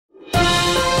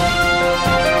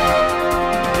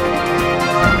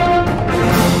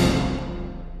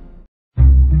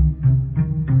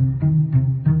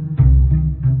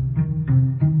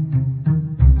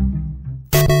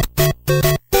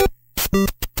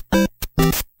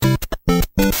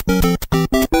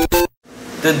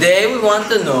Today we want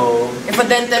to know if a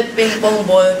dented ping pong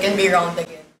ball can be round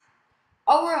again.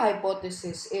 Our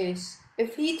hypothesis is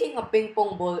if heating a ping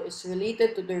pong ball is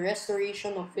related to the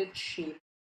restoration of its shape,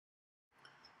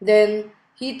 then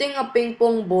heating a ping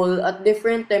pong ball at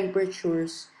different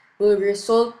temperatures will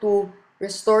result to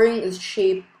restoring its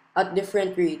shape at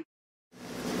different rates.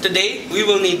 Today, we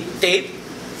will need tape,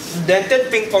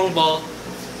 dented ping pong ball,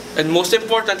 and most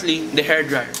importantly, the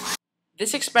hairdryer.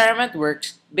 This experiment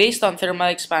works based on thermal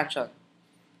expansion.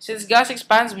 Since gas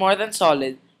expands more than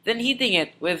solid, then heating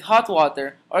it with hot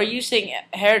water or using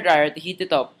a hairdryer to heat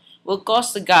it up will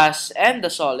cause the gas and the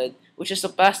solid, which is the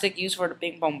plastic used for the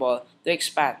ping pong ball, to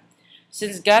expand.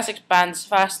 Since gas expands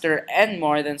faster and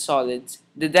more than solids,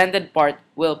 the dented part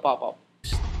will pop up.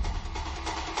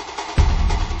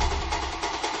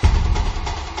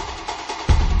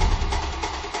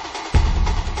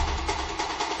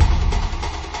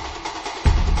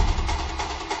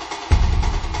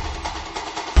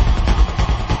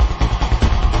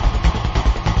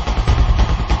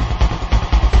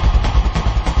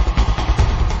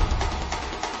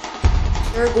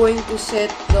 We're going to set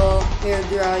the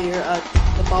hairdryer at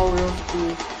the power of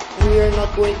 2. We are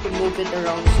not going to move it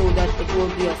around so that it will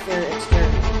be a fair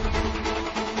experiment.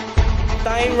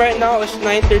 Time right now is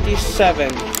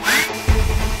 9:37.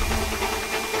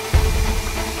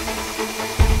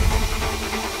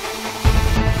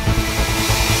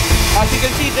 As you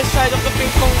can see, this side of the ping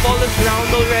pong ball is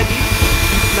round already.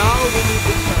 Now we need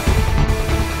this side.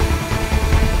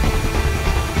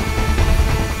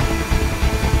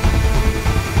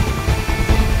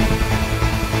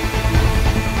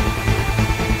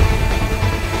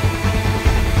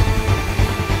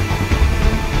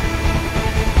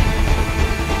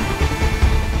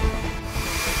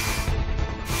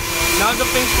 Now the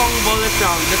ping pong ball is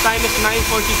round. The time is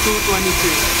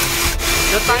 9:42:23.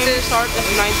 The time to start is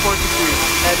 9:43.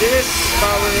 This is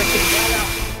power.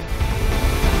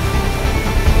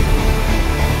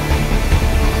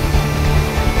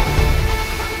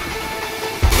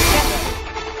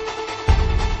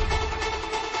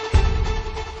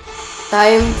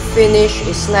 Time finish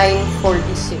is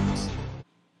 9:46.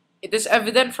 It is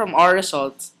evident from our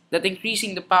results that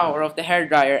increasing the power of the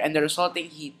hairdryer and the resulting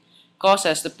heat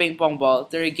causes the ping pong ball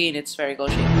to regain its spherical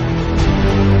shape.